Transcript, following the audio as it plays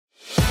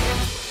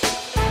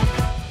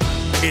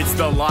It's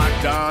the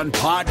Locked On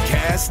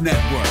Podcast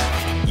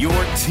Network, your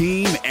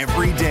team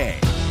every day.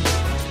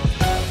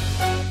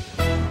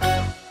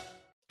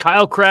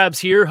 Kyle Krabs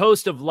here,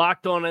 host of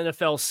Locked On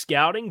NFL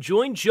Scouting.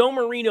 Join Joe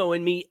Marino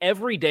and me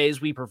every day as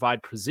we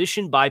provide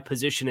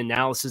position-by-position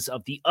analysis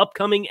of the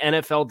upcoming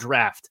NFL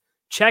Draft.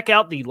 Check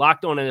out the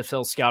Locked On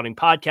NFL Scouting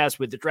podcast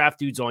with the Draft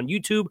Dudes on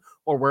YouTube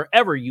or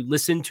wherever you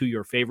listen to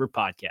your favorite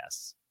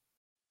podcasts.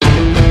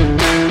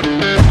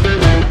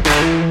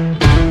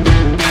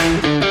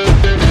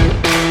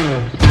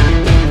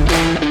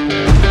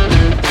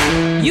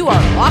 You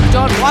are Locked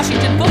On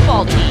Washington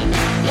Football Team,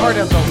 part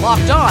of the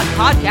Locked On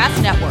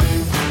Podcast Network.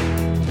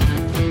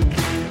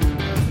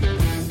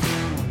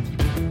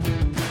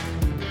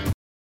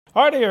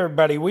 All right,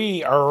 everybody,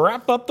 we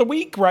wrap up the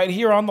week right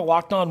here on the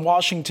Locked On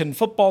Washington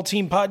Football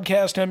Team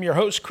podcast. I'm your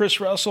host,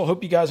 Chris Russell.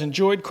 Hope you guys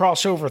enjoyed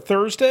Crossover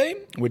Thursday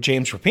with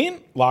James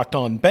Rapien, Locked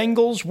On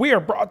Bengals. We are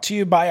brought to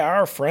you by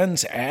our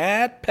friends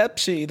at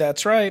Pepsi.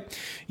 That's right.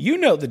 You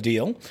know the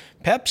deal.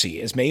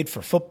 Pepsi is made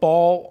for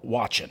football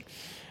watching.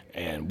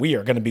 And we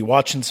are going to be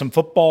watching some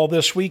football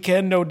this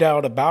weekend, no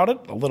doubt about it.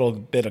 A little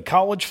bit of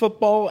college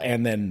football,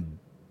 and then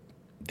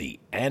the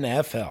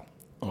NFL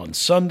on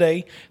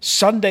Sunday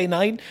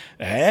night,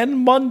 and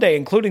Monday,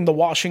 including the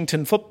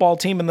Washington Football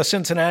Team and the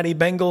Cincinnati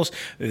Bengals.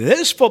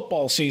 This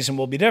football season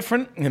will be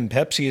different, and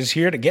Pepsi is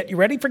here to get you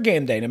ready for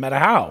game day, no matter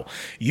how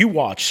you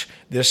watch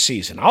this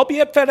season. I'll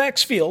be at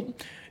FedEx Field.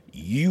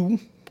 You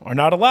are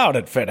not allowed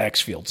at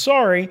FedEx Field.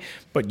 Sorry,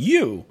 but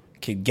you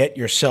can get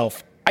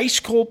yourself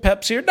ice-cold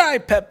Pepsi or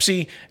Diet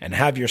Pepsi and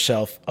have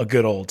yourself a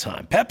good old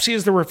time. Pepsi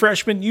is the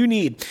refreshment you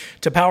need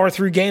to power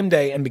through game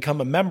day and become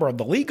a member of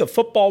the League of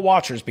Football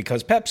Watchers,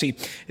 because Pepsi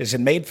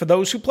isn't made for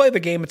those who play the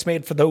game, it's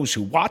made for those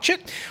who watch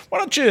it. Why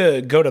don't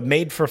you go to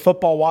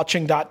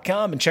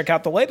madeforfootballwatching.com and check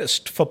out the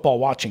latest football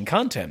watching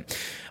content,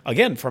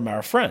 again, from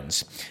our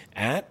friends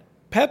at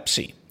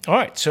Pepsi. All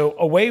right, so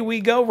away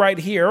we go right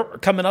here.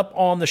 Coming up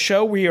on the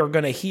show, we are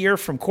going to hear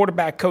from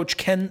quarterback coach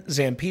Ken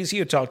Zampese,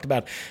 who talked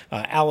about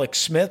Alex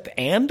Smith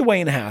and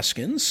Dwayne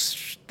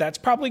Haskins. That's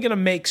probably going to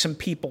make some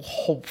people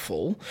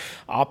hopeful,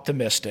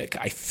 optimistic,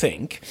 I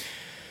think.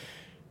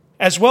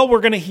 As well, we're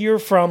going to hear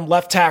from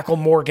left tackle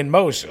Morgan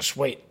Moses.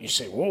 Wait, you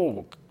say,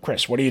 whoa,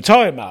 Chris, what are you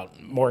talking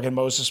about? Morgan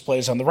Moses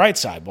plays on the right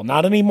side. Well,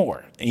 not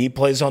anymore. He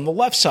plays on the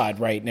left side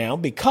right now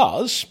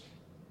because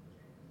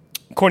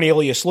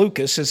Cornelius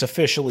Lucas is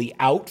officially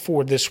out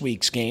for this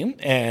week's game,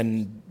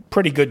 and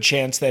pretty good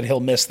chance that he'll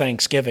miss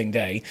Thanksgiving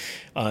Day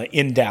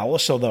in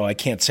Dallas, although I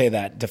can't say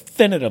that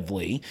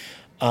definitively.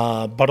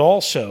 But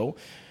also,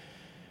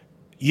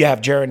 you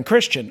have Jaron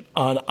Christian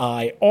on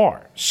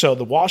IR. So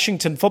the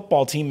Washington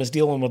Football Team is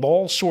dealing with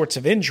all sorts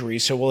of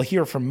injuries. So we'll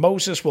hear from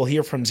Moses, we'll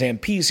hear from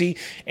Zampese,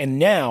 and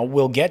now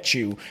we'll get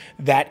you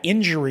that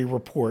injury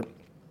report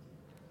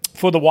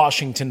for the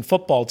Washington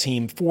Football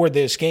Team for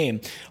this game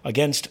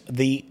against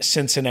the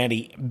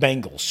Cincinnati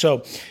Bengals.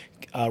 So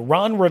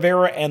Ron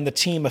Rivera and the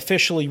team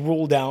officially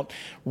ruled out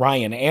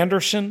Ryan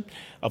Anderson.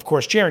 Of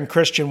course, Jaron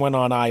Christian went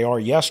on IR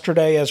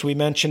yesterday, as we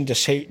mentioned.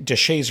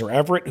 DeShazer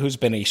Everett, who's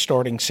been a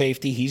starting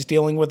safety, he's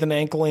dealing with an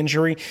ankle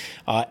injury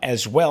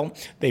as well.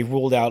 They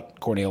ruled out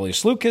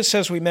Cornelius Lucas,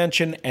 as we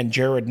mentioned, and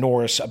Jared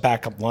Norris, a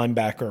backup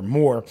linebacker,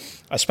 more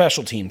a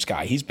special teams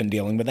guy. He's been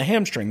dealing with a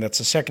hamstring. That's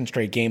the second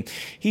straight game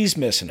he's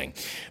missing.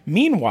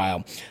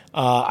 Meanwhile,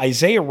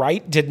 Isaiah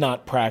Wright did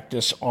not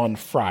practice on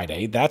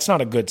Friday. That's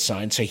not a good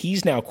sign. So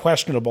he's now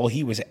questionable.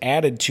 He was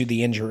added to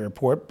the injury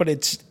report, but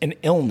it's an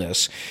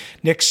illness.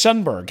 Nick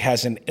Sundberg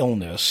has an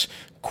illness,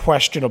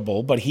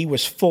 questionable, but he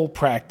was full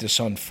practice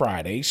on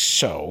Friday.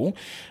 So,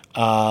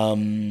 you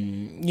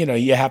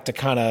have to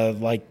kind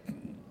of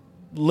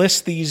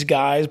list these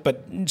guys,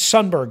 but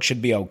Sundberg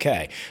should be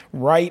okay.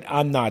 Right?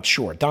 I'm not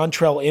sure.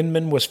 Dontrell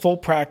Inman was full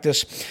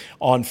practice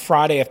on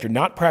Friday after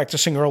not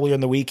practicing earlier in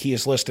the week. He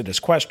is listed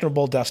as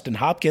questionable. Dustin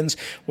Hopkins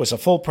was a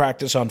full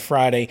practice on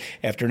Friday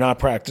after not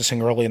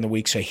practicing early in the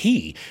week, so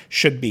he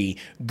should be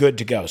good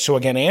to go. So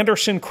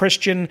again,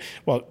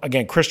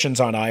 Christian's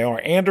on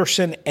IR.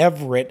 Anderson,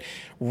 Everett,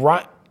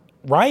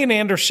 Ryan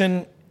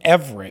Anderson,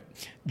 Everett,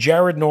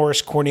 Jared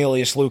Norris,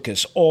 Cornelius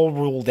Lucas, all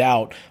ruled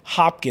out.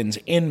 Hopkins,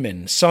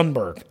 Inman,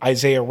 Sundberg,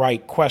 Isaiah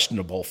Wright,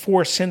 questionable.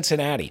 For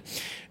Cincinnati,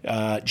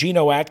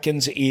 Geno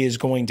Atkins is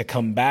going to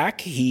come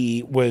back.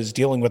 He was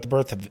dealing with the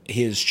birth of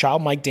his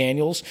child. Mike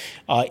Daniels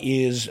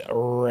is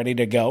ready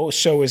to go.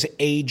 So is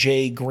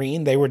A.J.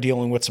 Green. They were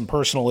dealing with some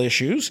personal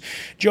issues.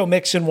 Joe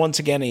Mixon, once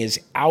again, is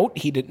out.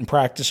 He didn't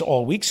practice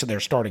all week, so they're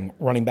starting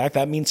running back.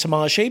 That means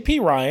Samaj P.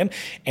 Ryan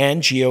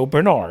and Gio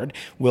Bernard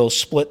will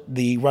split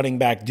the running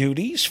back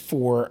duties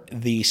for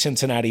the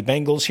Cincinnati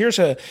Bengals. Here's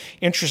an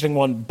interesting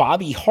one.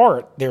 Bobby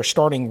Hart, their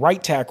starting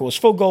right tackle, is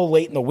full goal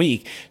late in the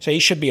week, so he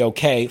should be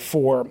okay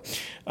for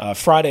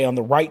Friday on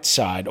the right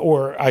side,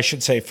 or I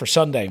should say for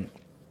Sunday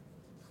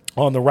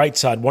on the right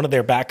side. One of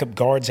their backup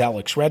guards,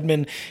 Alex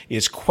Redmond,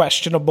 is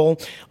questionable.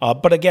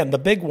 But again, the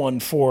big one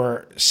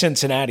for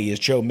Cincinnati is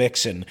Joe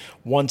Mixon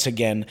once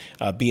again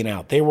being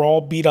out. They were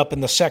all beat up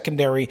in the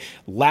secondary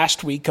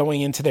last week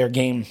going into their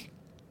game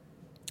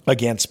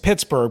against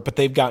Pittsburgh, but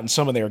they've gotten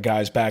some of their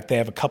guys back. They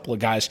have a couple of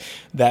guys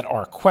that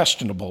are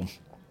questionable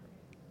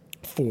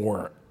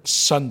for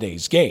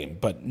Sunday's game,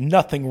 but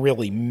nothing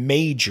really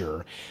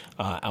major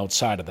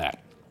outside of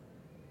that.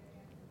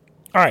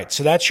 All right,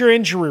 so that's your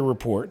injury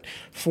report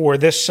for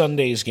this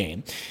Sunday's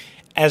game.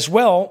 As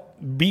well,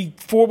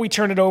 before we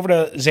turn it over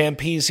to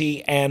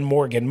Zampese and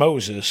Morgan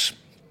Moses,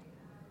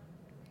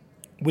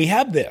 we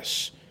have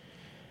this.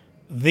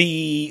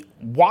 The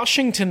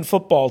Washington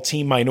football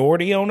team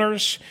minority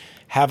owners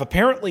have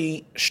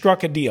apparently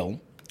struck a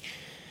deal,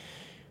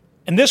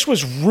 and this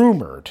was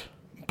rumored,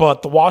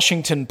 but the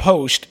Washington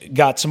Post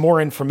got some more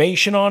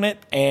information on it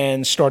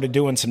and started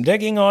doing some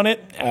digging on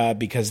it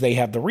because they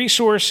have the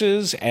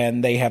resources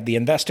and they have the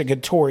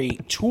investigatory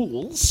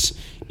tools,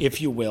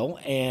 if you will,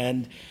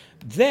 and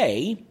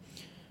they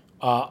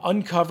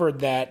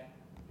uncovered that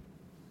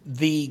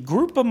the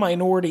group of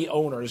minority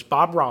owners,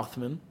 Bob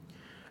Rothman,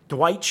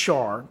 Dwight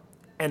Scharr,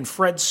 and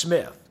Fred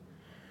Smith,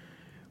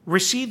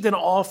 received an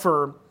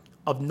offer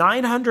of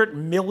 $900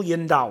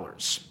 million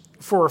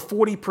for a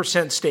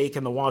 40% stake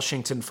in the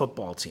Washington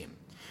football team.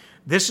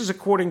 This is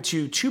according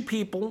to two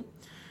people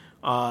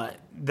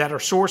that are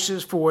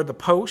sources for the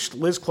Post,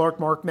 Liz Clark,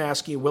 Mark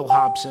Maskey, Will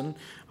Hobson,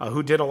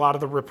 who did a lot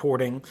of the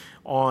reporting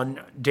on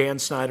Dan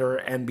Snyder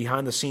and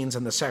behind the scenes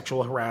and the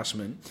sexual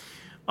harassment.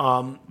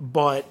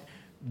 But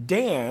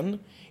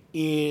Dan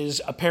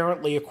is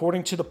apparently,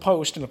 according to the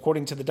Post and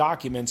according to the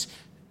documents,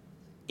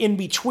 in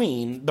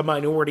between the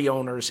minority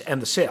owners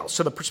and the sale.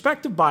 So the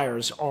prospective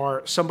buyers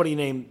are somebody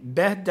named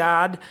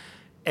Behdad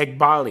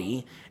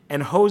Egbali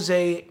and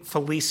Jose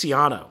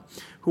Feliciano,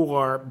 who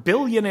are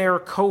billionaire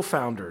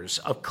co-founders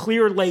of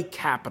Clear Lake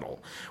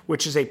Capital,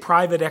 which is a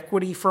private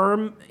equity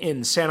firm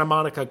in Santa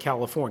Monica,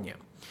 California.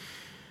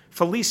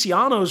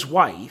 Feliciano's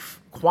wife,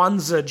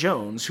 Kwanzaa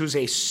Jones, who's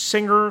a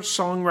singer,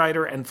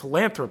 songwriter, and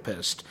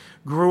philanthropist,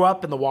 grew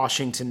up in the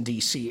Washington,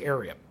 D.C.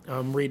 area.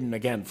 I'm reading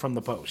again from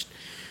the Post.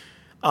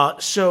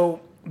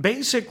 So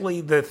basically,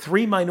 the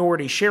three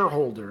minority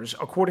shareholders,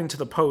 according to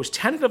the Post,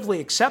 tentatively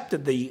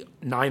accepted the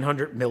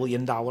 $900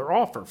 million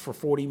offer for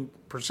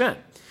 40%.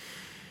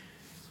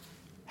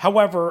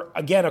 However,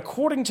 again,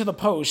 according to the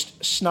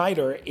Post,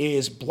 Snyder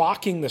is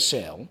blocking the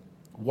sale.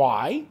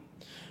 Why?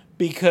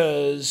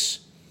 Because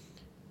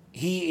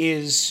he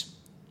is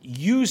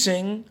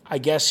using, I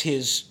guess,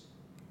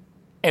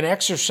 and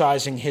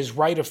exercising his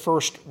right of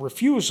first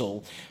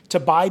refusal to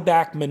buy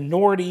back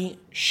minority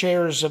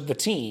shares of the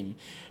team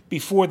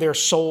before they're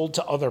sold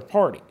to other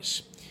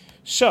parties.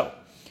 So,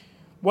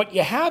 what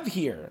you have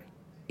here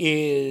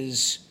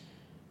is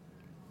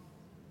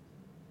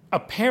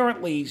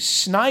apparently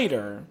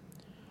Snyder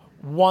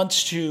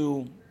wants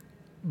to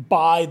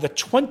buy the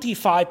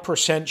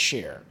 25%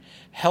 share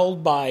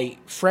held by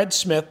Fred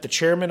Smith, the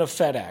chairman of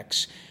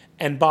FedEx,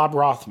 and Bob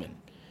Rothman,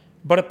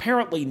 but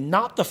apparently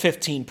not the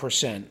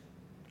 15%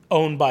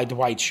 owned by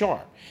Dwight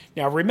Scharr.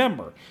 Now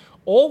remember,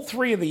 all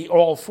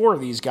four of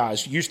these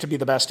guys used to be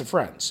the best of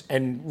friends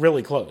and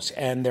really close,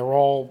 and they're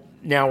all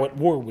now at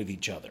war with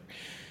each other.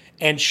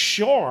 And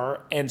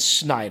Scharr and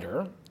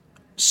Snyder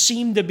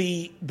seem to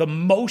be the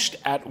most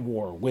at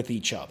war with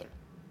each other,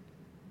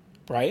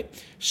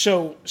 right?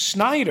 So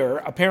Snyder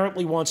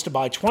apparently wants to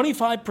buy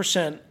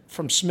 25%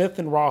 from Smith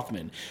and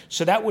Rothman,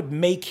 so that would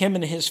make him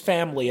and his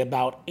family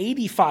about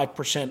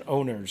 85%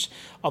 owners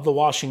of the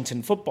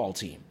Washington football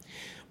team,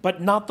 but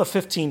not the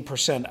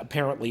 15%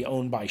 apparently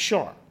owned by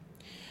Scharr.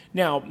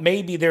 Now,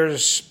 maybe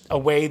there's a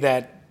way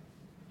that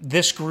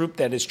this group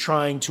that is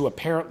trying to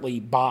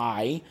apparently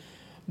buy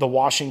the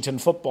Washington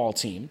football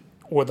team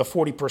or the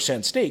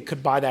 40% stake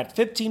could buy that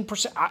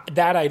 15%.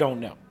 That I don't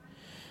know.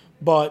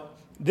 But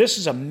this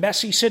is a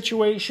messy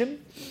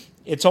situation.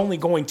 It's only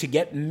going to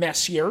get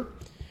messier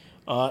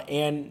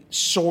and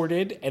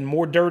sorted and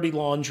more dirty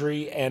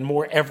laundry and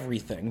more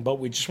everything. But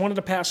we just wanted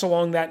to pass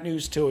along that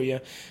news to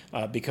you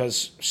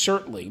because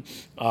certainly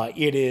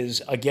it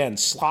is, again,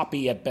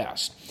 sloppy at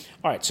best.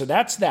 All right, so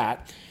that's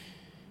that.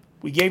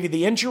 We gave you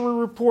the injury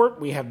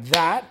report. We have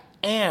that.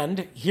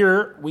 And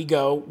here we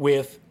go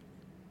with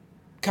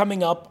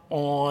coming up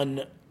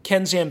on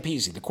Ken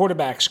Zampese, the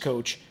quarterback's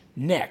coach,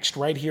 next,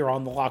 right here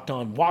on the Locked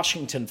On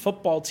Washington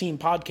Football Team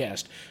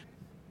podcast.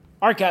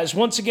 All right, guys,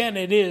 once again,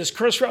 it is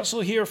Chris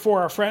Russell here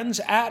for our friends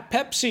at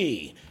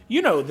Pepsi.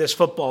 You know this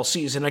football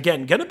season,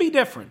 again, going to be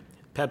different.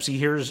 Pepsi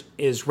here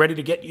is ready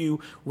to get you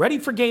ready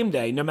for game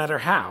day, no matter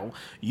how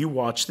you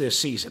watch this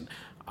season.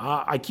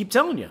 I keep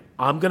telling you,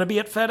 I'm going to be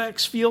at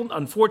FedEx Field.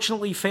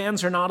 Unfortunately,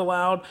 fans are not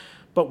allowed,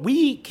 but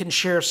we can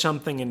share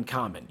something in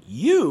common.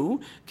 You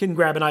can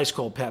grab an ice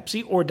cold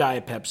Pepsi or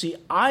Diet Pepsi.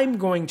 I'm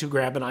going to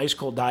grab an ice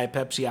cold Diet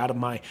Pepsi out of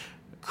my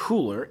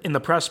cooler in the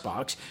press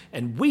box,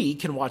 and we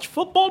can watch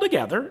football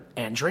together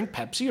and drink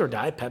Pepsi or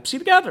Diet Pepsi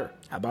together.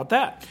 How about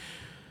that?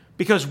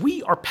 Because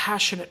we are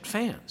passionate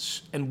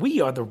fans, and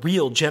we are the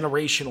real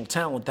generational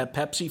talent that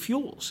Pepsi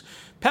fuels.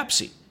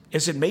 Pepsi,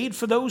 Is it made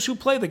for those who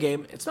play the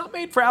game? It's not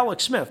made for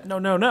Alex Smith.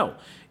 No.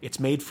 It's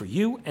made for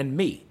you and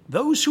me,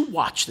 those who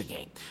watch the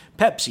game.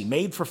 Pepsi,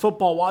 made for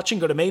football watching.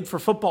 Go to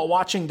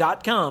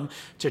madeforfootballwatching.com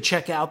to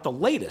check out the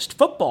latest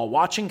football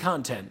watching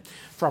content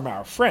from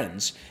our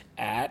friends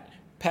at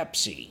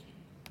Pepsi.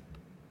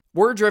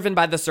 We're driven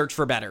by the search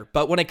for better,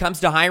 but when it comes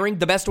to hiring,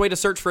 the best way to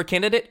search for a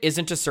candidate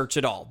isn't to search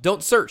at all.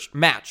 Don't search,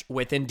 match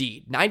with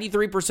Indeed.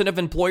 93% of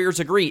employers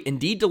agree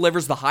Indeed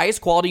delivers the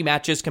highest quality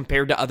matches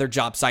compared to other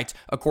job sites,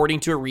 according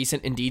to a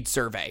recent Indeed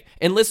survey.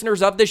 And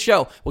listeners of this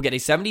show will get a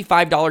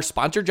 $75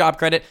 sponsored job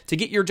credit to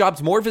get your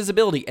jobs more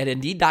visibility at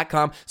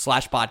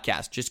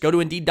Indeed.com/podcast. Just go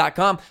to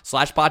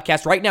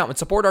Indeed.com/podcast right now and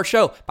support our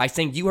show by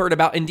saying you heard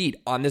about Indeed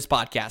on this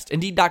podcast.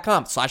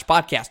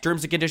 Indeed.com/podcast.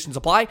 Terms and conditions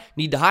apply.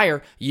 Need to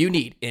hire? You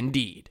need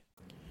Indeed.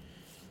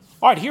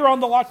 All right, here on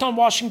the Locked On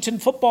Washington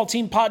Football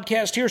Team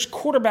podcast, here's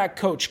quarterback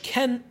coach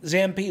Ken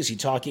Zampese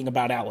talking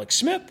about Alex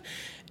Smith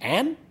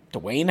and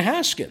Dwayne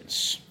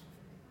Haskins.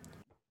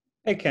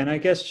 Hey, Ken, I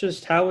guess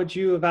just how would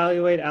you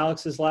evaluate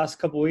Alex's last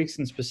couple weeks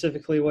and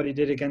specifically what he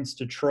did against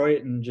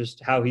Detroit and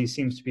just how he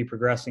seems to be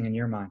progressing in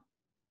your mind?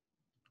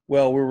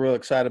 Well, we're real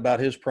excited about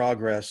his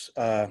progress.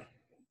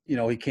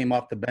 He came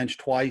off the bench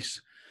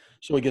twice.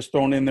 So he gets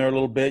thrown in there a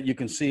little bit. You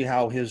can see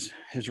how his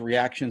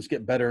reactions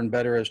get better and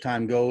better as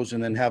time goes.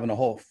 And then having a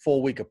whole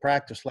full week of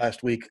practice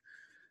last week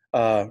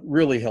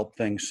really helped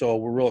things. So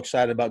we're real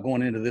excited about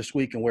going into this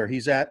week and where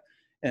he's at.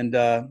 And,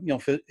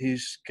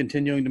 he's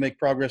continuing to make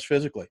progress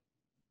physically.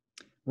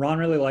 Ron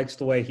really likes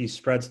the way he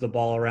spreads the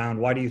ball around.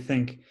 Why do you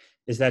think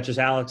 – is that just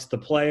Alex the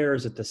player?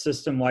 Is it the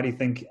system? Why do you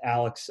think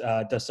Alex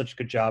does such a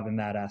good job in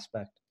that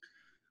aspect?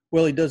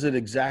 Well, he does it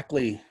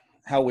exactly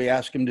how we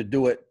ask him to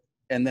do it.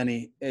 And then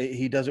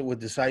he does it with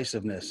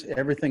decisiveness.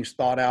 Everything's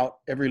thought out.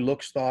 Every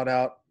look's thought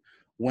out.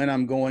 When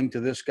I'm going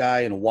to this guy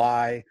and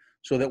why,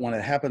 so that when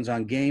it happens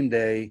on game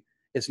day,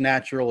 it's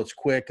natural, it's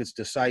quick, it's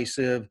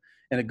decisive,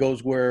 and it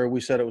goes where we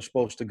said it was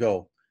supposed to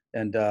go.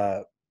 And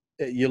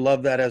you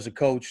love that as a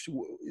coach.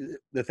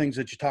 The things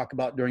that you talk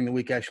about during the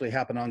week actually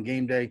happen on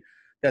game day.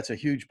 That's a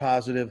huge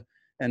positive,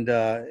 and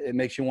it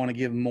makes you want to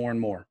give him more and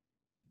more.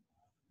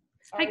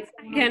 Hi,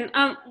 Ken.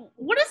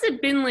 What has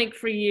it been like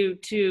for you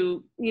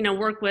to,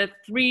 work with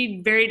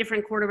three very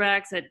different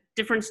quarterbacks at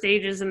different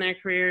stages in their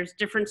careers,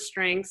 different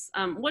strengths?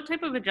 What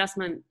type of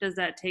adjustment does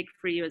that take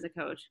for you as a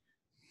coach?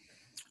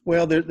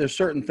 Well, there's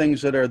certain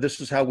things that are, this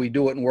is how we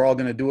do it, and we're all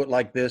going to do it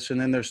like this.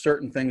 And then there's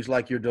certain things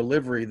like your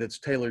delivery that's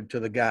tailored to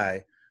the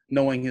guy,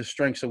 knowing his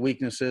strengths and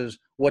weaknesses,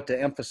 what to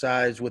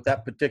emphasize with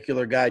that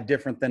particular guy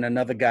different than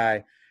another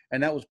guy.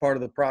 And that was part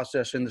of the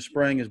process in the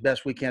spring as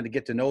best we can to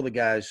get to know the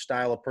guy's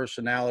style of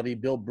personality,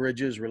 build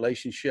bridges,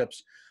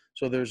 relationships.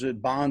 So there's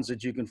bonds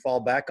that you can fall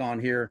back on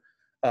here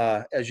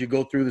as you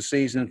go through the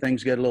season and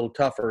things get a little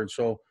tougher. And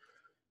so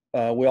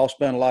we all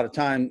spend a lot of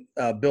time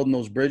building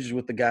those bridges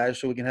with the guys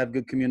so we can have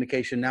good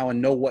communication now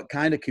and know what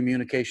kind of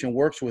communication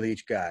works with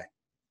each guy.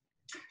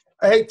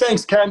 Hey,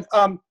 thanks, Ken.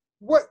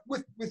 What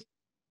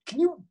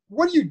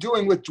are you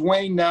doing with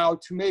Dwayne now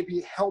to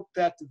maybe help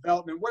that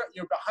development? What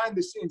behind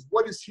the scenes,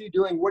 what is he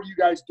doing? What are you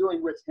guys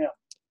doing with him?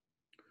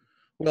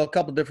 Well, a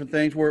couple different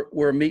things.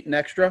 We're meeting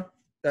extra,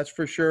 that's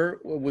for sure.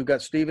 We've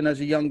got Steven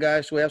as a young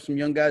guy, so we have some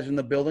young guys in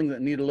the building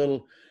that need a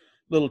little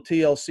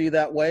TLC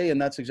that way,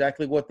 and that's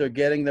exactly what they're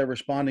getting. They're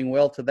responding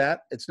well to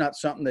that. It's not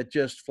something that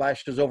just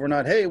flashes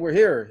overnight. Hey, we're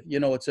here.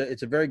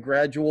 It's a very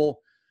gradual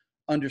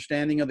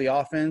understanding of the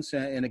offense,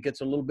 and it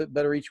gets a little bit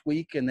better each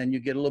week, and then you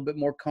get a little bit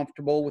more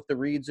comfortable with the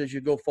reads as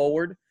you go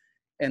forward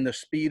and the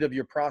speed of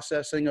your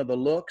processing of the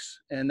looks,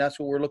 and that's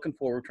what we're looking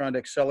for. We're trying to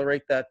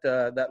accelerate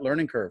that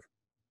learning curve.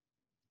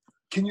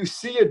 Can you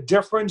see a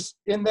difference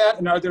in that?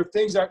 And are there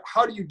things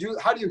how do you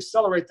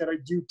accelerate that? Or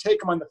do you take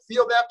them on the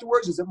field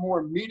afterwards? Is it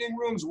more meeting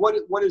rooms? What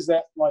is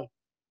that like?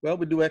 Well,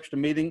 we do extra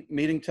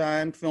meeting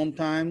time, film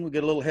time. We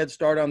get a little head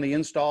start on the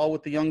install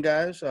with the young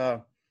guys.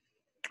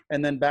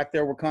 And then back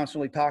there, we're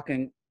constantly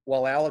talking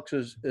while Alex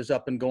is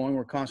up and going.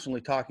 We're constantly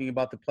talking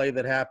about the play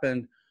that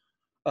happened,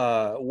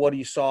 what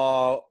he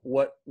saw,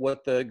 what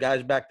the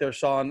guys back there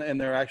saw, and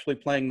they're actually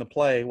playing the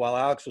play while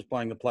Alex is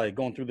playing the play,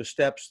 going through the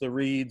steps, the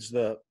reads,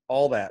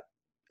 all that,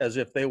 as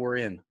if they were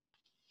in.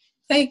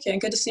 Hey, Ken,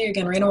 good to see you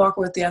again. Raina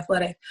Walker with The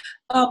Athletic.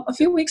 A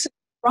few weeks ago,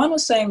 Ron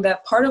was saying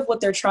that part of what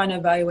they're trying to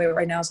evaluate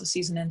right now as the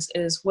season ends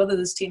is whether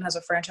this team has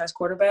a franchise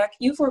quarterback.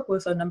 You've worked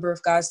with a number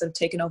of guys that have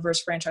taken over as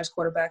franchise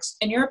quarterbacks.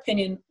 In your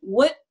opinion,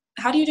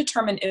 how do you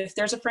determine if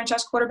there's a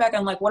franchise quarterback,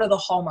 and what are the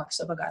hallmarks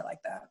of a guy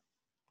like that?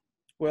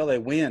 Well, they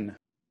win.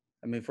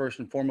 I mean, first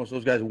and foremost,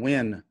 those guys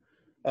win.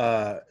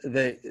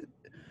 They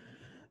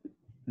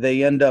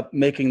end up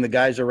making the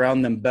guys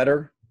around them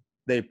better.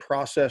 They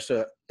process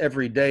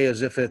every day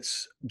as if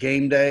it's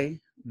game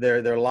day.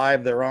 They're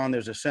live, they're on.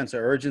 There's a sense of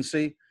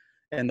urgency.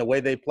 And the way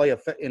they play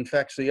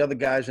infects the other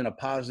guys in a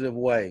positive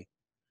way.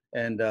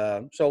 And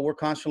so we're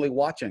constantly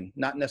watching,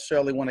 not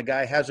necessarily when a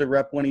guy has a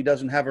rep, when he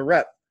doesn't have a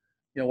rep.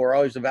 We're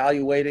always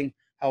evaluating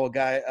how a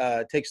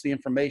guy takes the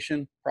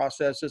information,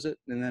 processes it,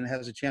 and then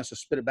has a chance to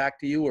spit it back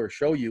to you or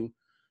show you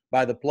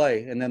by the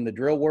play. And then the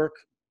drill work,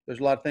 there's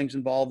a lot of things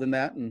involved in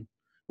that. And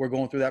we're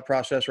going through that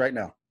process right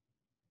now.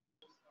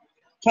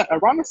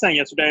 Ron was saying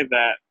yesterday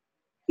that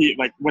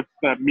with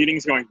the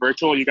meetings going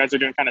virtual, you guys are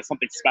doing kind of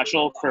something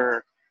special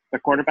for the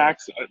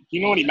quarterbacks. Do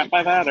you know what he meant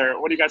by that,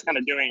 or what are you guys kind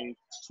of doing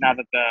now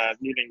that the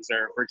meetings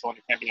are virtual and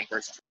you can't be in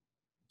person?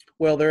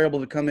 Well, they're able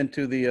to come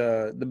into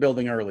the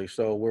building early,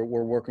 so we're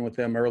working with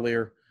them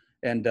earlier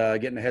and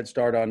getting a head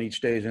start on each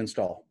day's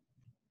install.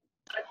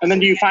 And then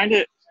do you find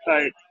it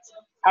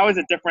how is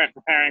it different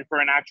preparing for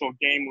an actual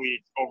game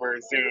week over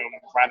Zoom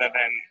rather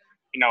than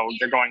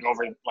you're going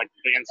over like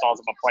the installs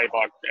of a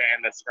playbook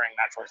in the spring,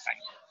 that sort of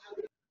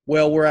thing?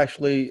 Well, we're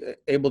actually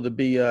able to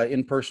be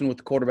in person with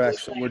the quarterbacks,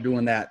 so we're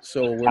doing that.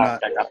 So we're not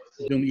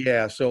Zoom.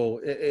 Yeah, so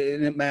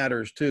it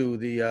matters too.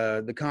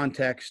 The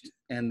context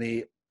and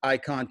the eye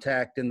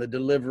contact and the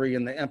delivery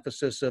and the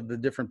emphasis of the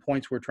different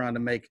points we're trying to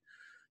make.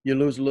 You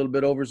lose a little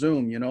bit over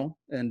Zoom,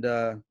 and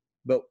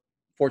but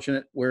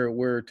fortunate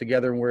we're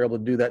together and we're able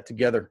to do that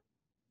together.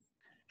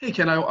 Hey,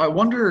 Ken, I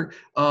wonder,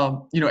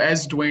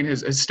 as Dwayne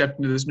has stepped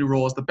into this new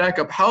role as the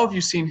backup, how have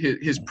you seen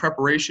his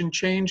preparation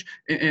change,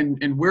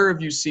 and where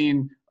have you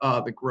seen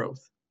the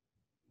growth?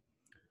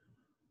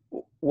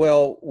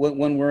 Well,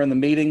 when we're in the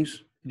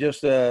meetings, just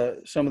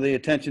some of the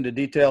attention to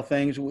detail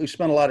things, we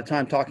spent a lot of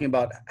time talking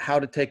about how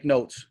to take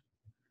notes,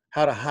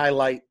 how to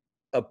highlight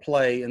a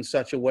play in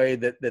such a way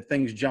that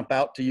things jump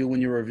out to you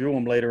when you review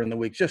them later in the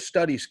week, just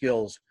study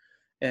skills.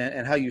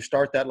 And how you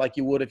start that like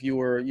you would if you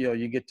were,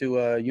 you get to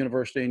a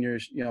university and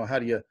you're, how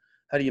do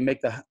you make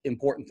the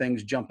important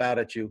things jump out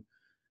at you?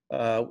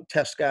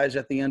 Test guys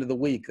at the end of the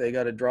week, they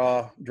got to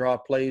draw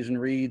plays and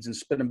reads and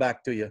spit them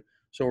back to you.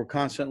 So we're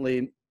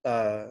constantly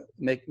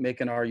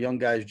making our young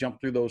guys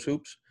jump through those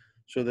hoops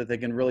so that they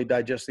can really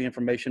digest the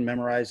information,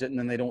 memorize it, and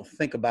then they don't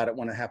think about it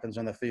when it happens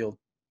on the field.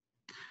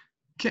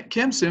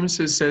 Cam Sims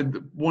has said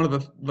one of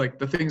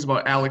the things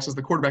about Alex as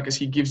the quarterback is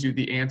he gives you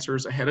the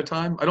answers ahead of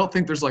time. I don't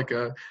think there's like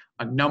a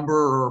number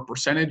or a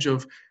percentage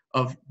of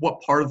what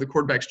part of the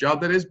quarterback's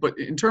job that is, but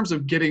in terms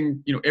of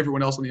getting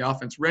everyone else on the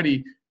offense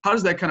ready, how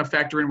does that kind of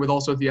factor in with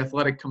also the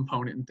athletic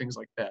component and things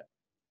like that?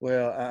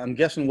 Well, I'm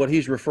guessing what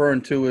he's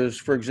referring to is,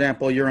 for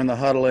example, you're in the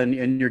huddle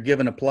and you're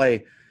given a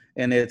play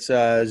and it's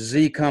a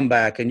Z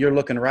comeback and you're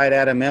looking right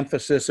at him,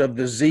 emphasis of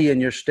the Z,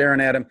 and you're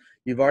staring at him.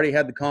 You've already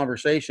had the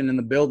conversation in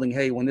the building.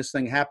 Hey, when this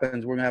thing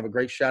happens, we're going to have a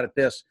great shot at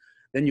this.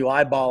 Then you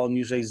eyeball and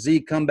you say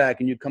Z comeback,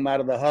 and you come out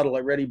of the huddle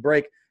at ready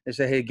break and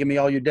say, hey, give me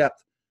all your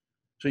depth.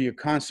 So you're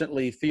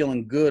constantly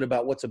feeling good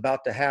about what's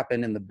about to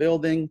happen in the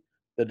building,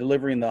 the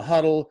delivery in the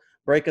huddle,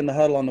 breaking the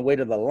huddle on the way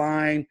to the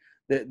line.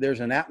 There's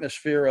an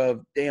atmosphere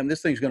of, damn,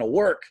 this thing's going to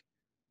work.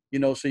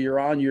 So you're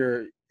on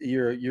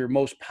your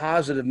most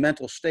positive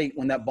mental state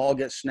when that ball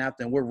gets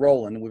snapped and we're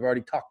rolling, and we've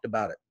already talked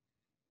about it.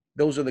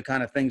 Those are the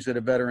kind of things that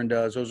a veteran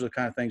does. Those are the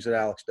kind of things that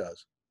Alex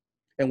does.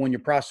 And when you're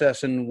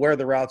processing where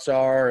the routes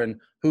are and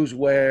who's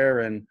where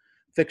and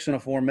fixing a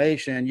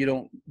formation, you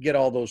don't get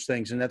all those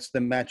things. And that's the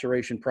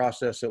maturation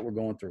process that we're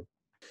going through.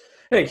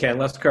 Hey, Ken,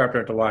 Les Carpenter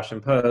at the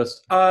Washington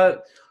Post.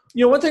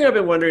 One thing I've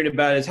been wondering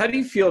about is how do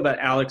you feel about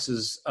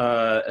Alex's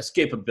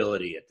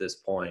escapability at this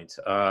point,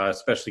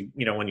 especially,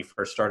 when you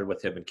first started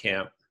with him in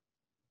camp?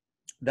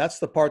 That's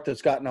the part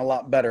that's gotten a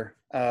lot better.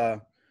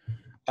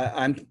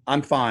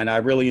 I'm fine.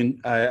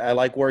 I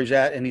like where he's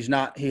at, and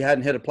he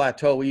hadn't hit a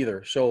plateau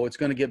either. So it's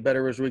going to get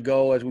better as we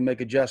go, as we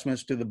make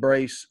adjustments to the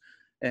brace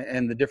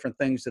and the different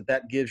things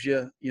that gives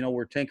you.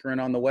 We're tinkering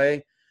on the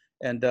way,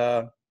 and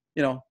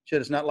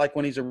it's not like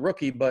when he's a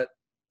rookie, but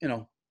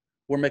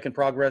we're making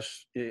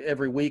progress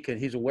every week, and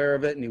he's aware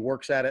of it and he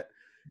works at it.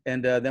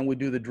 And then we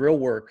do the drill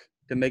work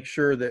to make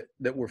sure that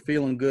we're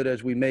feeling good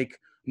as we make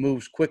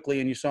moves quickly.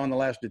 And you saw in the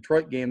last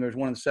Detroit game, there's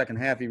one in the second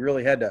half. He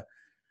really had to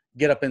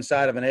get up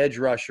inside of an edge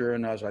rusher,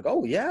 and I was like,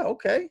 oh yeah,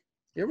 okay,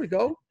 here we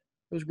go.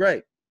 It was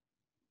great.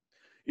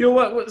 You know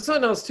what?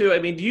 Something else too. I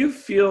mean, do you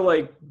feel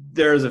like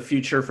there's a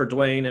future for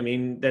Dwayne? I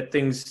mean, that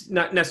things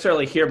not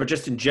necessarily here, but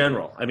just in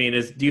general. I mean,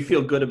 do you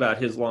feel good about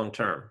his long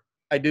term?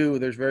 I do.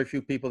 There's very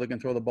few people that can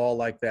throw the ball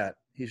like that.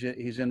 He's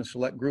in a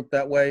select group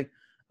that way,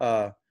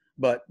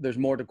 but there's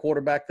more to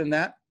quarterback than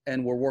that,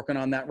 and we're working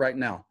on that right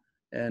now.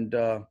 And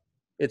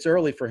it's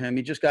early for him.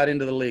 He just got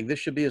into the league. This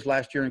should be his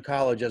last year in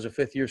college as a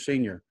fifth-year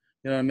senior.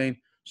 You know what I mean?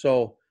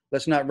 So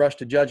let's not rush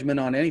to judgment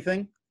on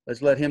anything.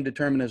 Let's let him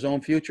determine his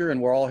own future, and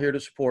we're all here to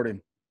support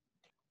him.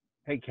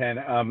 Hey, Ken,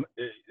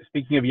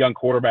 speaking of young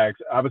quarterbacks,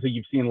 obviously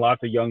you've seen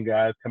lots of young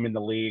guys come in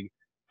the league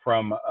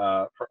from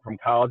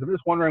college. I'm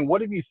just wondering,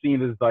 what have you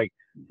seen as like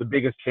the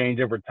biggest change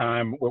over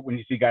time when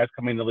you see guys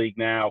coming in the league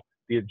now,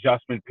 the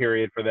adjustment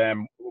period for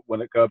them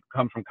when it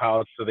comes from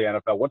college to the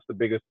NFL? What's the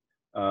biggest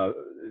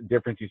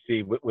difference you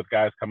see with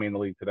guys coming in the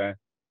league today?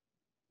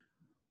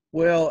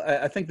 Well,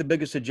 I think the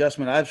biggest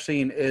adjustment I've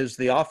seen is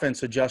the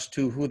offense adjust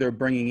to who they're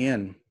bringing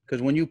in.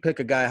 Because when you pick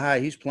a guy high,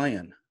 he's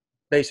playing.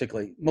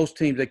 Basically, most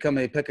teams, they come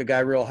and they pick a guy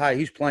real high,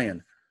 he's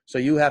playing. So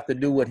you have to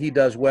do what he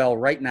does well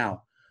right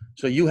now.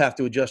 So you have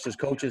to adjust as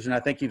coaches. And I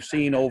think you've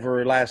seen over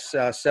the last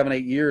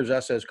 7-8 years,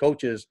 us as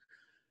coaches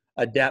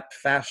adapt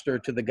faster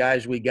to the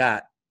guys we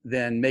got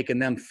than making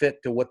them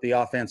fit to what the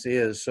offense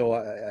is.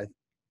 So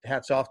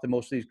hats off to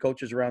most of these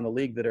coaches around the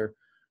league that are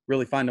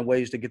really finding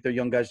ways to get their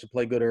young guys to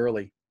play good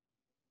early.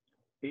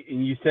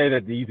 And you say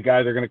that these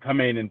guys are going to come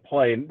in and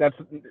play, and that's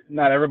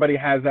not everybody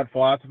has that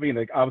philosophy, and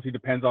it obviously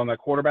depends on that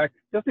quarterback.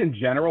 Just in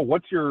general,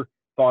 what's your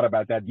thought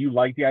about that? Do you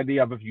like the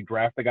idea of if you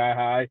draft a guy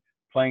high,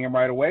 playing him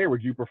right away, or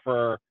would you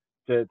prefer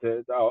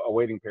to a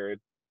waiting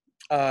period?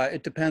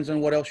 It depends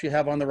on what else you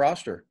have on the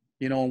roster,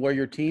 and where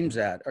your team's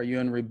at. Are you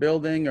in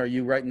rebuilding? Are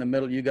you right in the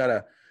middle?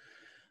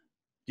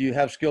 Do you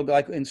have skill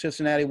guys? In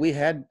Cincinnati, we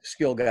had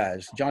skill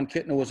guys. John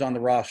Kitna was on the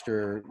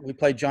roster. We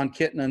played John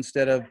Kitna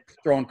instead of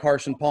throwing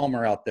Carson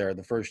Palmer out there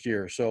the first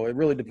year. So it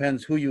really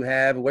depends who you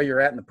have, where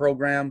you're at in the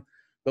program,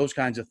 those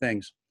kinds of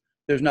things.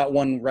 There's not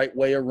one right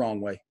way or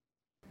wrong way.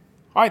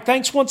 All right,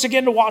 thanks once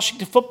again to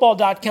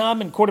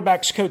WashingtonFootball.com and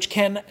quarterbacks coach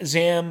Ken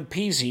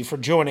Zampese for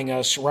joining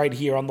us right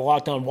here on the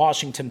Locked On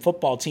Washington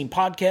Football Team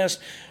podcast.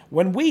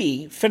 When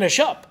we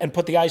finish up and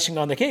put the icing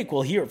on the cake,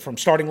 we'll hear from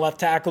starting left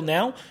tackle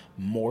now,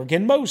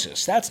 Morgan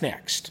Moses. That's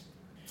next.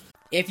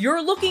 If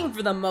you're looking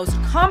for the most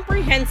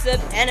comprehensive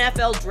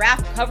NFL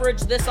draft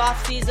coverage this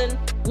offseason,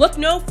 look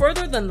no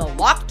further than the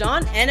Locked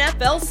On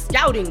NFL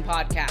Scouting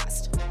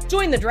Podcast.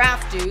 Join the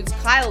draft dudes,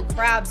 Kyle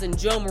Krabs and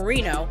Joe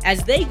Marino,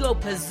 as they go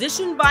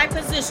position by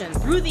position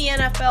through the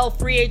NFL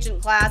free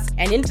agent class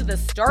and into the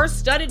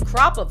star-studded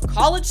crop of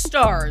college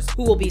stars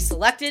who will be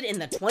selected in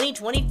the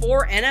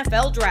 2024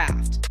 NFL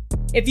Draft.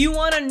 If you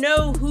want to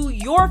know who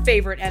your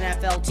favorite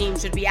NFL team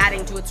should be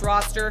adding to its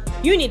roster,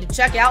 you need to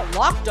check out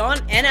Locked On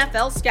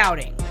NFL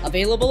Scouting,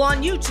 available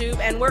on YouTube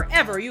and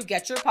wherever you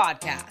get your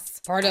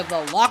podcasts. Part of the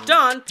Locked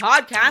On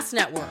Podcast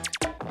Network,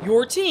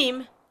 your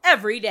team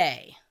every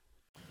day.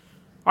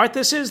 All right,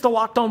 this is the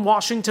Locked On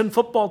Washington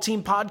Football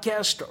Team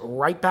podcast.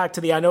 Right back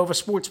to the Inova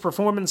Sports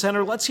Performance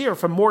Center. Let's hear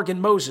from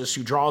Morgan Moses,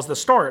 who draws the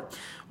start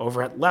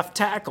over at left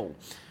tackle.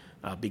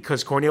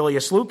 Because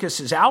Cornelius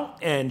Lucas is out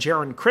and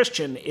Jaron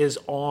Christian is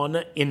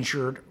on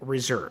injured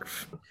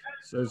reserve.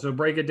 So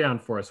break it down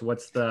for us.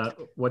 What's the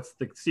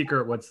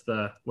secret? What's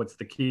the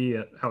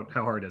key? How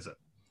hard is it?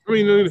 I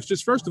mean, it's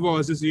just first of all,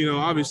 it's just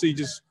obviously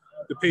just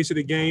the pace of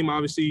the game,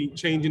 obviously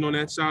changing on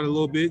that side a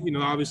little bit.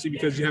 Obviously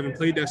because you haven't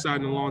played that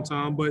side in a long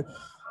time, but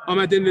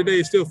at the end of the day,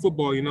 it's still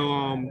football.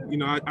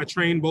 I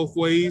train both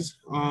ways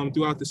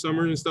throughout the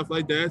summer and stuff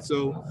like that.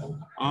 So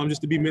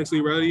just to be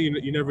mentally ready,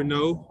 you never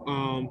know.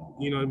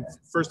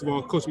 First of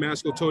all, Coach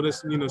Masco told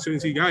us, as soon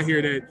as he got here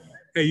that,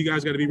 hey, you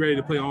guys got to be ready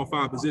to play all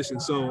 5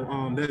 positions.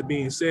 So that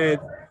being said,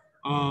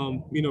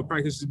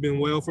 practice has been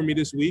well for me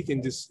this week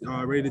and just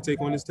ready to take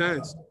on this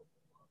task.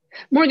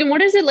 Morgan,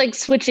 what is it like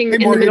switching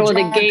in the middle of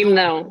the game,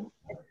 though?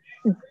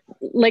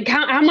 Like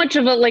how much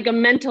of a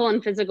mental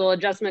and physical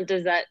adjustment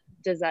does that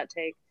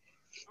take?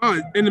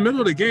 In the middle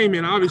of the game,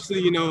 and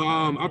obviously,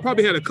 I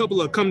probably had a couple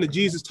of come to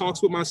Jesus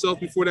talks with myself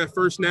before that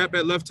first snap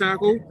at left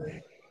tackle.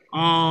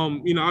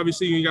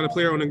 Obviously, you got a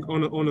player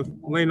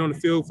laying on the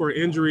field for an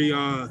injury.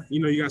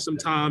 You got some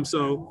time,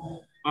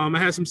 so I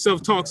had some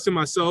self talks to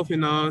myself,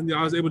 and I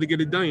was able to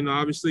get it done.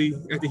 Obviously,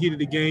 at the heat of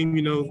the game,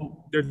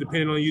 they're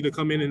depending on you to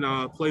come in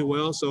and play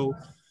well. So,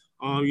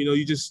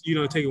 you just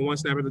take it one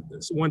snap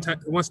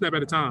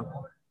at a time.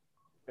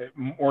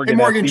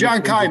 Morgan,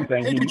 John Keim.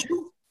 Hey, did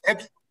you?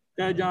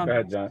 Go ahead,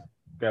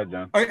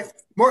 John. All right.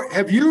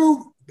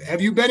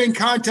 Have you been in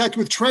contact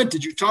with Trent?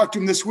 Did you talk to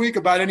him this week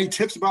about any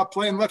tips about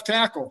playing left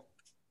tackle?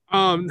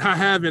 I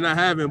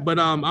haven't. But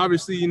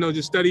obviously,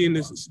 just studying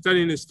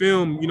this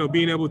film,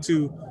 being able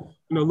to,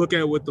 look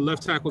at what the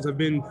left tackles have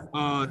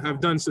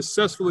done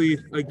successfully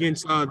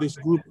against this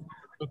group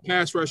of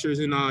pass rushers,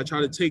 and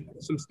try to take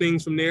some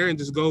things from there and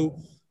just go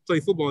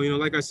play football.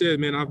 Like I said,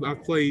 man,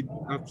 I've played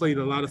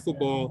a lot of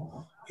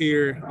football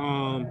here,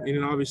 and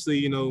then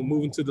obviously,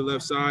 moving to the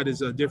left side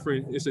is a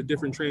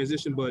different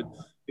transition. But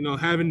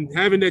having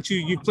that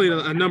you played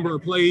a number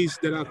of plays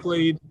that I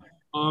played,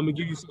 it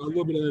gives you a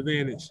little bit of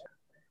advantage.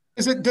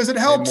 Does it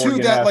help too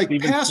that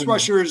pass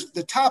rushers,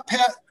 the top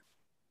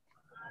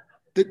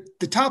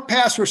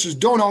pass rushers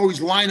don't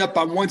always line up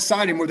on one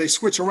side anymore? They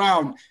switch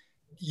around.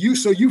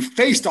 You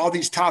faced all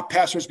these top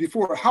pass rushers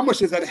before. How much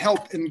does that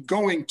help in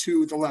going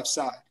to the left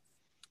side?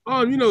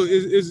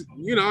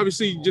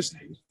 Obviously just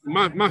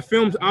my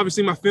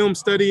film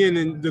studying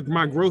and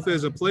my growth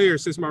as a player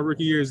since my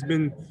rookie year has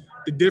been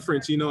the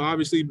difference.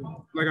 Obviously,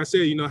 like I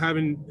said,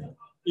 having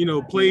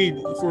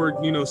played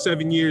for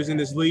 7 years in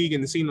this league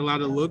and seen a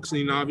lot of looks,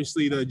 and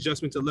obviously the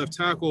adjustment to left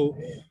tackle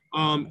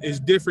is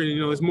different.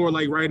 It's more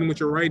like writing with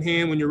your right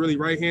hand when you're really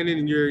right-handed,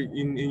 and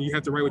you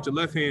have to write with your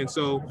left hand.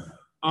 So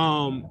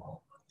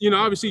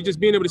obviously just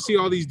being able to see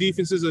all these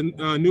defenses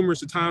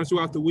numerous of times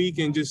throughout the week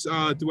and just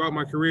throughout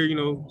my career,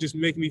 just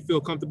making me feel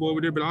comfortable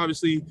over there. But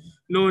obviously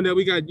knowing that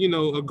we got,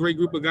 a great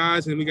group of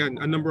guys and we got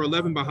a number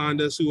 11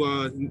 behind us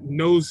who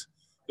knows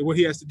what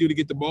he has to do to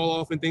get the ball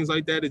off and things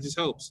like that, it just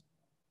helps.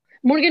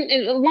 Morgan,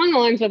 along the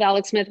lines with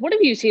Alex Smith, what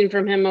have you seen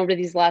from him over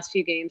these last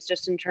few games,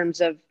 just in terms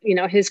of,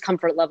 his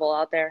comfort level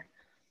out there?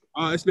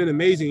 It's been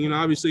amazing.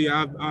 Obviously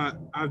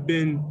I've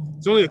been,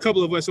 there's only a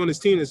couple of us on this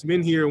team that's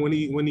been here when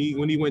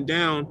he went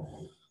down.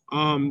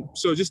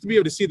 So just to be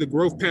able to see the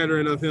growth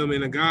pattern of him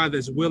and a guy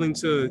that's willing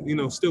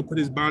to, still put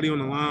his body on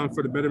the line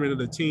for the betterment of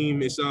the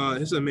team, it's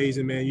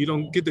amazing, man. You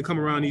don't get to come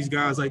around these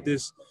guys like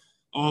this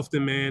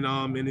often, man.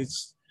 And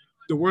it's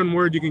the one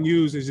word you can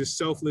use is just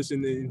selfless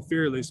and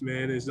fearless,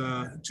 man. Is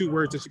 2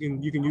 words that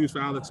you can use for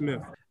Alex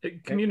Smith.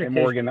 Communication. And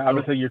Morgan,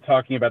 obviously you're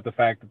talking about the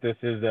fact that this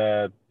is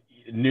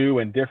new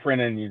and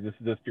different, and you're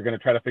going to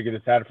try to figure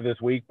this out for this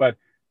week. But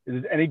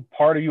is any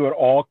part of you at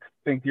all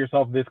think to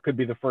yourself this could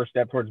be the first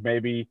step towards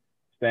maybe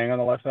staying on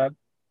the left side?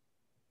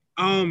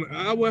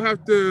 You would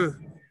have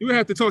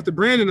to talk to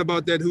Brandon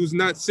about that, who's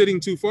not sitting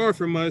too far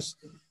from us.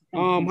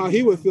 How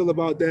he would feel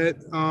about that.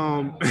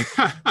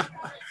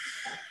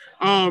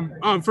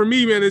 For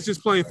me, man, it's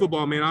just playing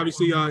football, man.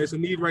 Obviously, it's a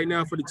need right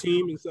now for the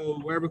team, and so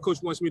wherever coach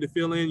wants me to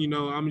fill in, I'm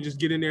gonna just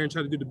get in there and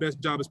try to do the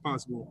best job as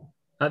possible.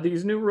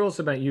 These new rules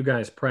about you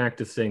guys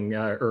practicing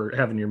or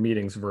having your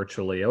meetings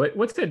virtually,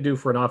 what's that do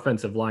for an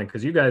offensive line?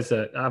 Because you guys,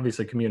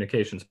 obviously,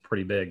 communication's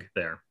pretty big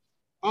there.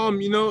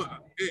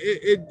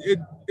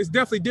 It's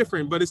definitely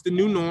different, but it's the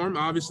new norm,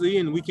 obviously,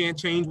 and we can't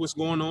change what's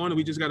going on, and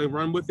we just got to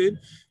run with it.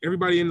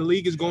 Everybody in the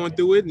league is going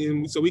through it,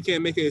 and so we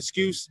can't make an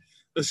excuse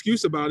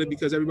about it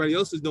because everybody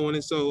else is doing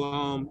it.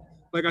 So,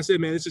 like I said,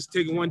 man, it's just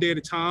taking one day at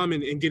a time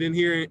and get in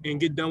here and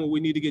get done what we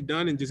need to get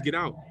done and just get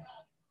out.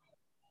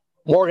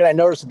 Morgan, I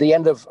noticed at the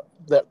end of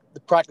the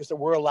practice that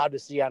we're allowed to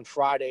see on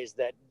Fridays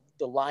that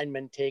the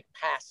linemen take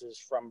passes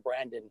from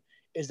Brandon.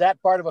 Is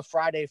that part of a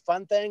Friday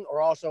fun thing,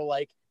 or also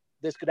like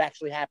this could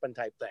actually happen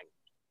type thing?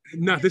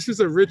 No, this is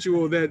a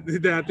ritual that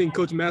I think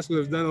Coach Maskell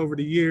has done over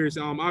the years.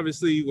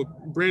 Obviously, with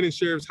Brandon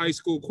Sheriff's high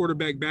school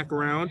quarterback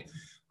background,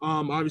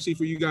 obviously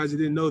for you guys that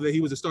didn't know that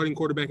he was a starting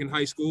quarterback in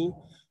high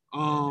school.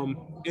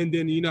 And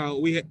then,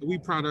 we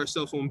pride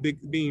ourselves on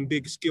being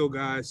big skill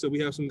guys. So we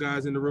have some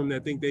guys in the room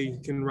that think they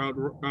can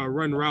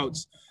run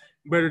routes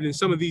better than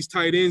some of these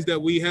tight ends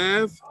that we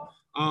have.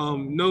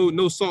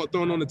 No salt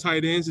thrown on the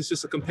tight ends. It's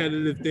just a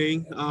competitive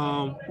thing.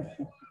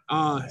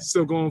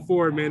 So going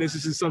forward, man, this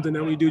is just something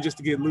that we do just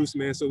to get loose,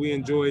 man. So we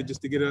enjoy it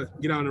just to get out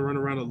and run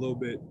around a little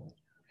bit.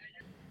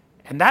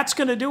 And that's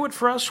going to do it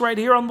for us right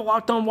here on the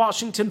Locked On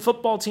Washington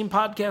Football Team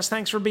podcast.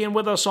 Thanks for being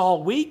with us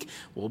all week.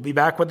 We'll be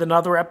back with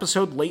another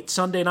episode late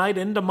Sunday night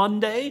into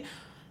Monday.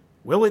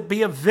 Will it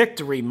be a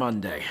victory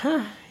Monday?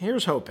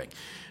 Here's hoping,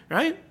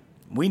 right?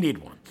 We need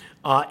one.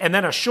 And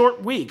then a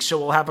short week, so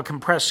we'll have a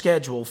compressed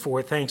schedule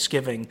for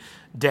Thanksgiving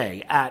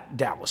Day at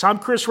Dallas. I'm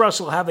Chris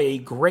Russell. Have a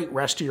great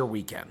rest of your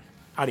weekend.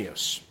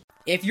 Adios.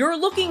 If you're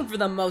looking for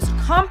the most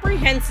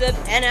comprehensive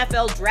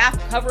NFL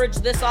draft coverage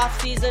this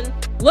offseason,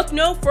 look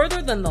no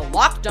further than the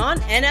Locked On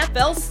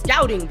NFL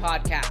Scouting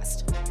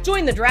Podcast.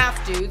 Join the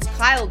draft dudes,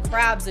 Kyle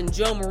Krabs and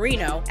Joe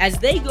Marino, as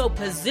they go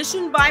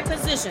position by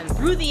position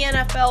through the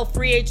NFL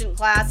free agent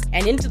class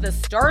and into the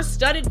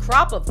star-studded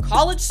crop of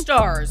college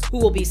stars who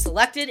will be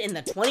selected in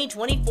the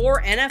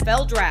 2024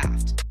 NFL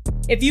Draft.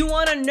 If you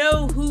want to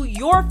know who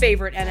your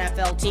favorite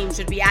NFL team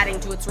should be adding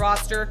to its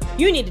roster,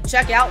 you need to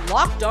check out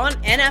Locked On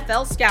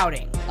NFL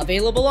Scouting,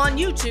 available on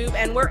YouTube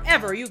and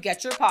wherever you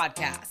get your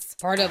podcasts.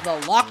 Part of the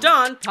Locked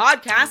On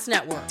Podcast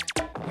Network,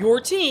 your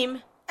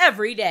team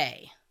every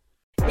day.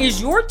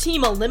 Is your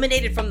team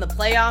eliminated from the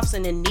playoffs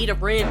and in need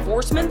of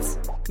reinforcements?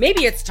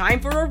 Maybe it's time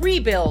for a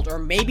rebuild, or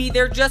maybe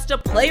they're just a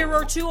player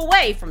or two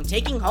away from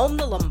taking home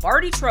the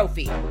Lombardi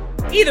Trophy.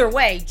 Either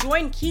way,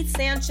 join Keith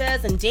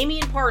Sanchez and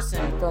Damian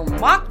Parson for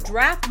Mock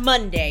Draft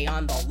Monday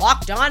on the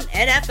Locked On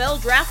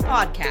NFL Draft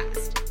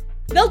Podcast.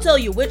 They'll tell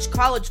you which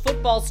college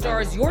football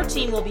stars your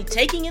team will be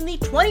taking in the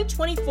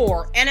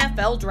 2024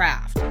 NFL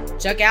Draft.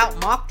 Check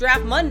out Mock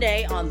Draft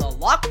Monday on the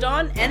Locked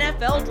On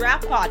NFL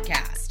Draft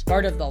Podcast,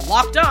 part of the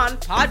Locked On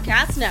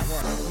Podcast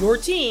Network, your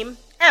team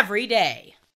every day.